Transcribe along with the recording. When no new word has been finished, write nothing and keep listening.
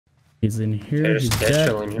He's in here. He's dead.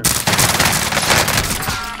 Chilling here.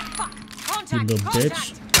 You little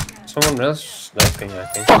bitch. Someone else sniping, I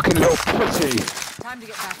think. Fucking little pussy. Time to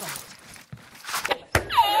get back on.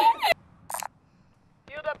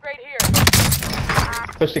 Field upgrade here.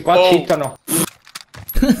 Questi qua cheatano.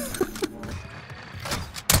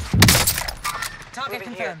 Target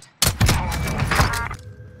confirmed.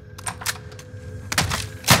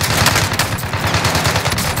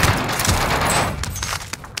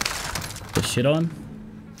 The shit on.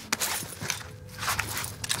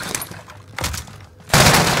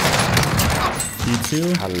 You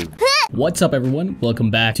too. What's up, everyone?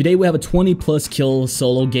 Welcome back. Today we have a 20+ kill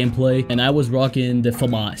solo gameplay, and I was rocking the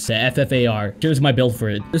FAMAS, the FFAR. Here's my build for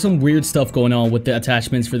it. There's some weird stuff going on with the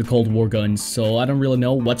attachments for the Cold War guns, so I don't really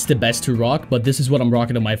know what's the best to rock, but this is what I'm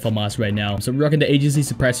rocking on my FAMAS right now. So I'm rocking the agency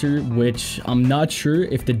suppressor, which I'm not sure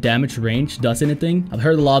if the damage range does anything. I've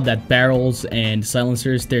heard a lot that barrels and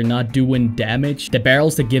silencers, they're not doing damage. The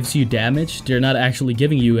barrels that gives you damage, they're not actually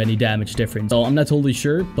giving you any damage difference. So I'm not totally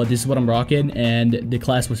sure, but this is what I'm rocking, and the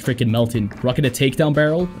class was freaking melting. Rocking a takedown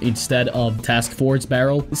barrel instead of task force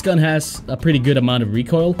barrel. This gun has a pretty good amount of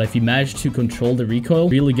recoil. If you manage to control the recoil,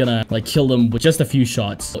 really gonna like kill them with just a few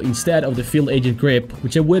shots. So instead of the field agent grip,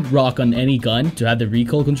 which I would rock on any gun to have the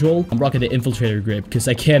recoil control, I'm rocking the infiltrator grip because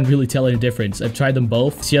I can't really tell any difference. I've tried them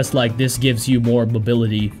both. It's just like this gives you more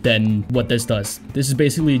mobility than what this does. This is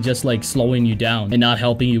basically just like slowing you down and not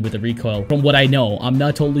helping you with the recoil. From what I know, I'm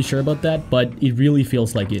not totally sure about that, but it really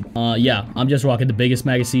feels like it. Yeah, I'm just rocking the biggest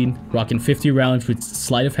magazine, rocking 50 rounds with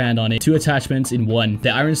sleight of hand on it. 2 attachments in one. The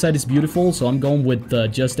iron sight is beautiful, so I'm going with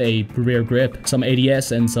just a rear grip, some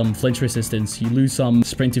ADS, and some flinch resistance. You lose some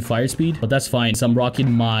sprint to fire speed, but that's fine. So I'm rocking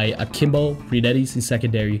my akimbo Redettis in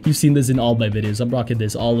secondary. You've seen this in all my videos. I'm rocking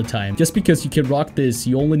this all the time. Just because you can rock this,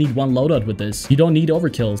 you only need one loadout with this. You don't need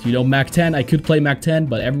overkills. You know, Mac 10, I could play Mac 10,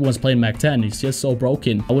 but everyone's playing Mac 10. It's just so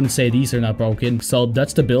broken. I wouldn't say these are not broken. So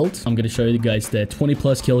that's the build. I'm gonna show you guys the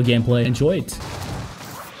 20+ kill gameplay. Enjoy it.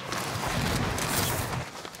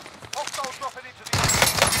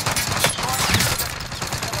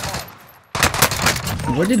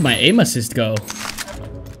 Where did my aim assist go?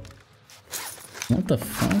 What the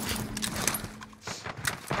fuck?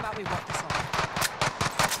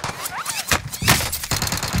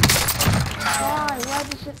 Why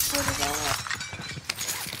does it put it on?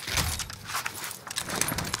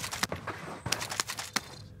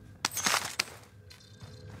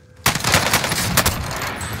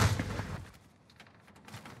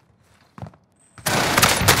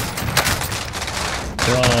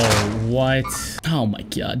 Bro, what? Oh my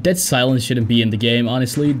god. Dead silence shouldn't be in the game,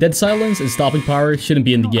 honestly. Dead silence and stopping power shouldn't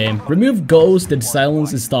be in the game. Remove ghost, dead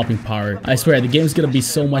silence, and stopping power. I swear, the game's gonna be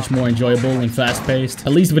so much more enjoyable and fast-paced.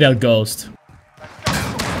 At least without ghost.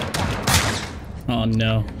 Oh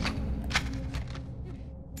no.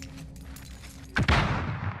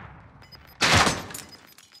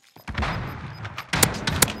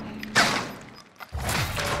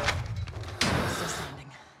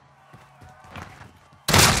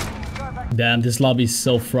 Damn, this lobby is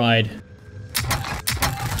so fried.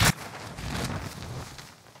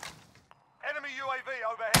 Enemy UAV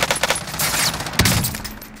overhead.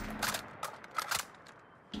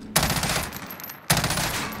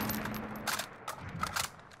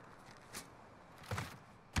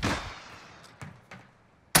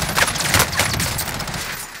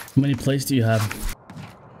 How many plays do you have?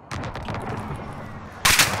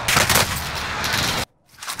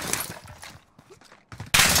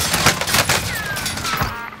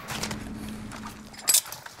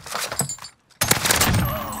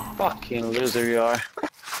 Fucking loser you are.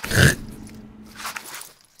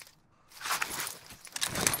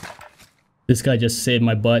 This guy just saved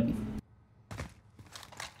my butt.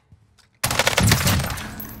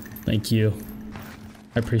 Thank you.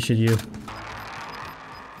 I appreciate you.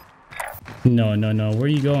 No, no, no. Where are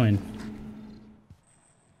you going?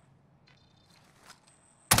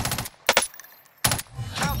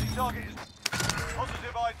 Bounty target is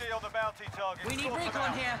positive ID on the bounty target. We need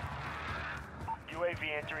recon here. UAV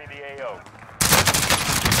entering the AO.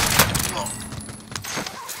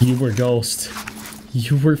 You were ghost.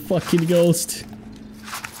 You were fucking ghost.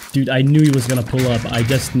 Dude, I knew he was gonna pull up. I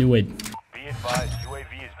just knew it. Be advised,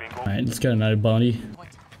 UAV is bingo. Alright, let's get another bounty.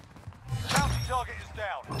 Bounty target is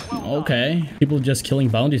down. Well Okay. People just killing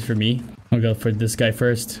bounties for me. I'll go for this guy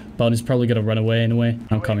first. Bounty's probably gonna run away anyway.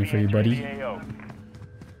 I'm coming for you, buddy. Enemy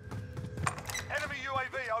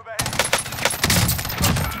UAV overhead.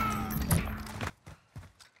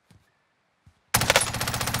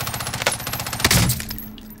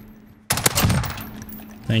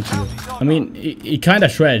 Thank you. I mean, it kind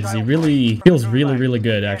of shreds. It really feels really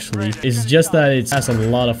good, actually. It's just that it has a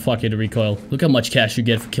lot of fucking recoil. Look how much cash you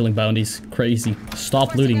get for killing bounties. Crazy.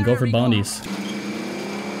 Stop looting. Go for bounties.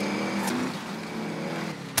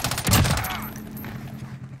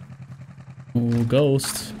 Oh,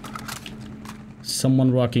 ghost.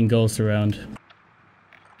 Someone rocking ghost around.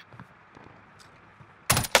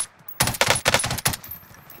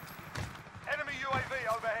 Enemy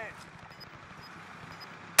UAV overhead.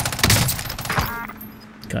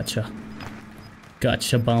 Gotcha.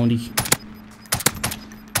 Gotcha, bounty.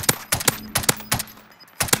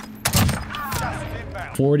 Gas is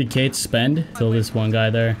inbound. 40k to spend. Kill this one guy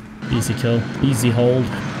there. Easy kill. Easy hold.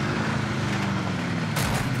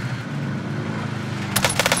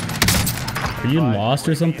 Are you lost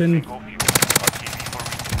or something?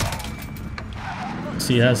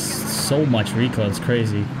 See, it has so much recoil. It's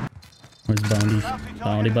crazy. Where's bounty?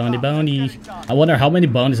 Bounty, bounty, bounty. I wonder how many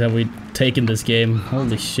bounties have we taken this game.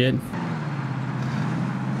 Holy shit.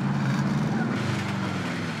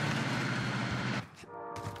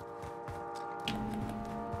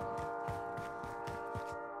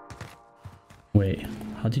 Wait,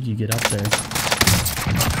 how did you get up there?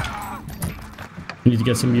 We need to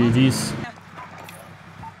get some UAVs.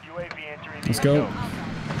 Let's go.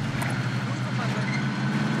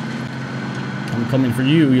 I'm coming for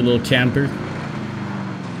you, you little camper.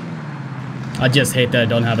 I just hate that I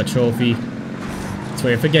don't have a trophy. So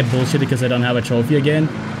if I get bullshitted because I don't have a trophy again,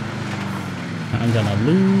 I'm gonna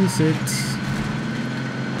lose it.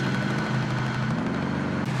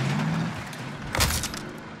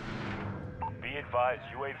 Be advised,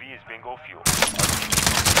 UAV is bingo fuel.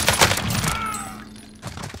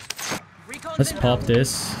 Let's pop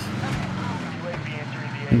this UAV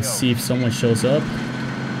entering the and AO. see if someone shows up.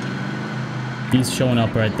 He's showing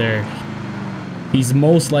up right there. He's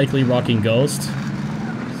most likely rocking ghost.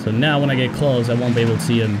 So now when I get close, I won't be able to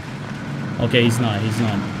see him. Okay, he's not. He's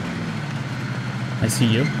not. I see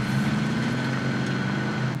you. Be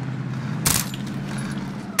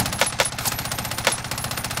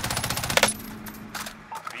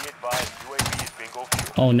advised, UAV is bingo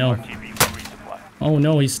fuel. Oh no. TV for resupply. Oh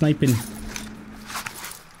no, he's sniping.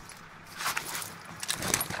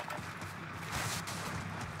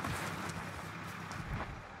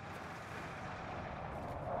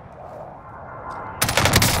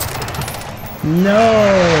 No!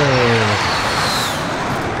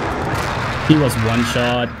 He was one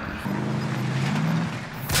shot.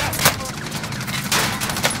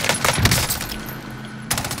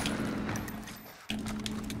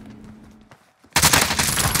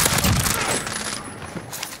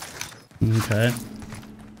 Okay.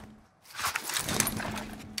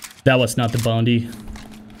 That was not the bounty.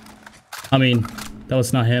 I mean, that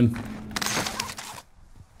was not him.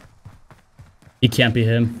 It can't be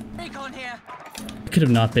him. Recon here. It could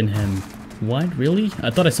have not been him. What? Really? I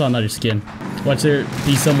thought I saw another skin. Watch there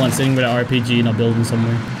be someone sitting with an RPG in a building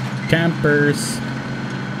somewhere. Campers.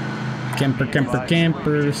 Camper, camper,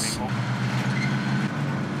 campers.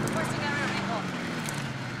 Requesting area recon.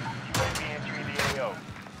 UAV entering the AO.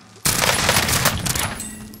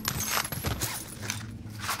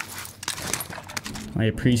 I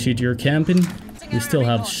appreciate your camping. We still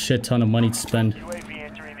have a shit ton of money to spend. UAV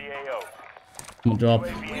entering the AO. I'm gonna drop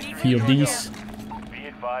a few of these. Be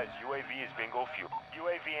advised, UAV is bingo fuel.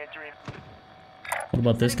 UAV entering. What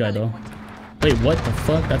about this guy though? Wait, what the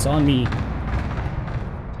fuck? That's on me.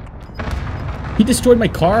 He destroyed my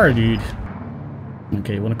car, dude.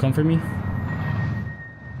 Okay, you wanna come for me?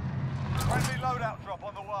 Friendly loadout drop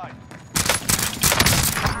on the way.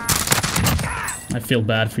 I feel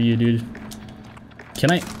bad for you, dude.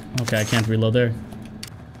 Can I? Okay, I can't reload there.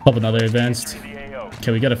 Pop another advanced. Entering the AO.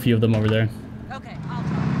 Okay, we got a few of them over there. Okay, I'll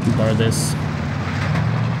drop. Borrow this.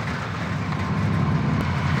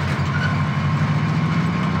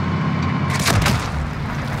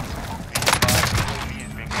 UAV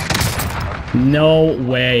is bingo. No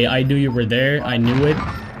way. I knew you were there. I knew it.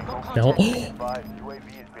 The whole. Be advised, UAV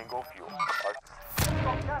is bingo fuel.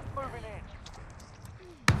 Got gas moving in.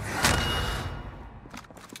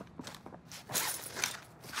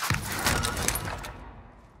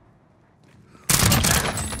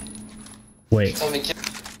 Wait.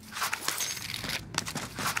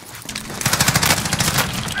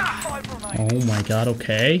 Oh my god,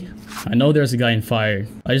 okay. I know there's a guy in fire.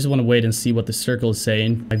 I just want to wait and see what the circle is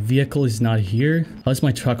saying. My vehicle is not here. How's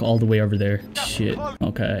my truck all the way over there? Shit.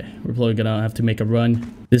 Okay, we're probably gonna have to make a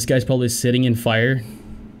run. This guy's probably sitting in fire.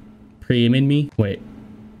 Pre-aiming me. Wait.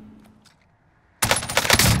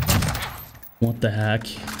 What the heck?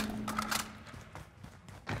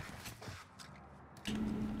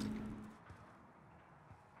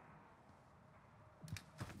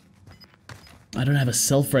 I don't have a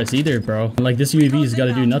self-res either, bro. Like, this UAV's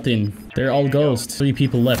gotta do nothing. They're all ghosts. 3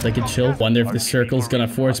 people left. I can chill. Wonder if the circle's gonna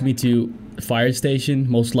force me to fire station.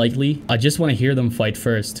 Most likely. I just want to hear them fight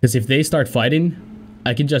first. Because if they start fighting,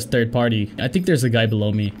 I can just third party. I think there's a guy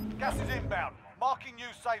below me. Gas is inbound. Marking new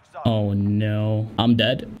safe zone. Oh, no. I'm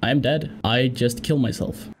dead. I am dead. I just killed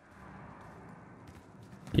myself.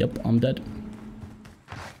 Yep, I'm dead.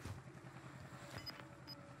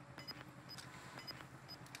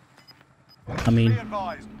 I mean,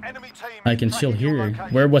 I can chill here.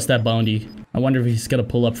 Where was that bounty? I wonder if he's gonna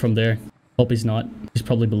pull up from there. Hope he's not. He's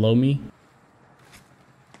probably below me.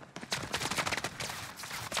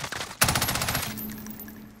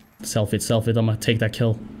 Self it. I'm gonna take that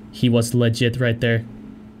kill. He was legit right there.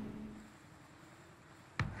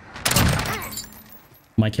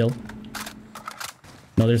 My kill.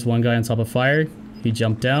 No, there's one guy on top of fire. He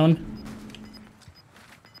jumped down.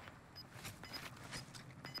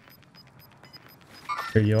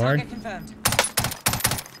 Here you are. Target confirmed.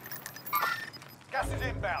 Gas is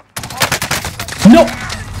inbound. No!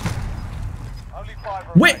 Only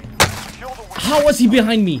 5 Wait! remain. Kill the win. How was he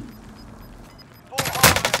behind me? Full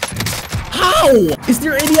hold. How? Is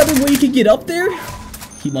there any other way you could get up there?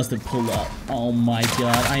 He must have pulled up. Oh my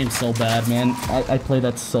god, I am so bad, man. I played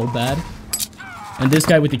that so bad. And this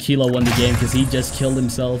guy with the kilo won the game because he just killed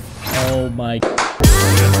himself. Oh my...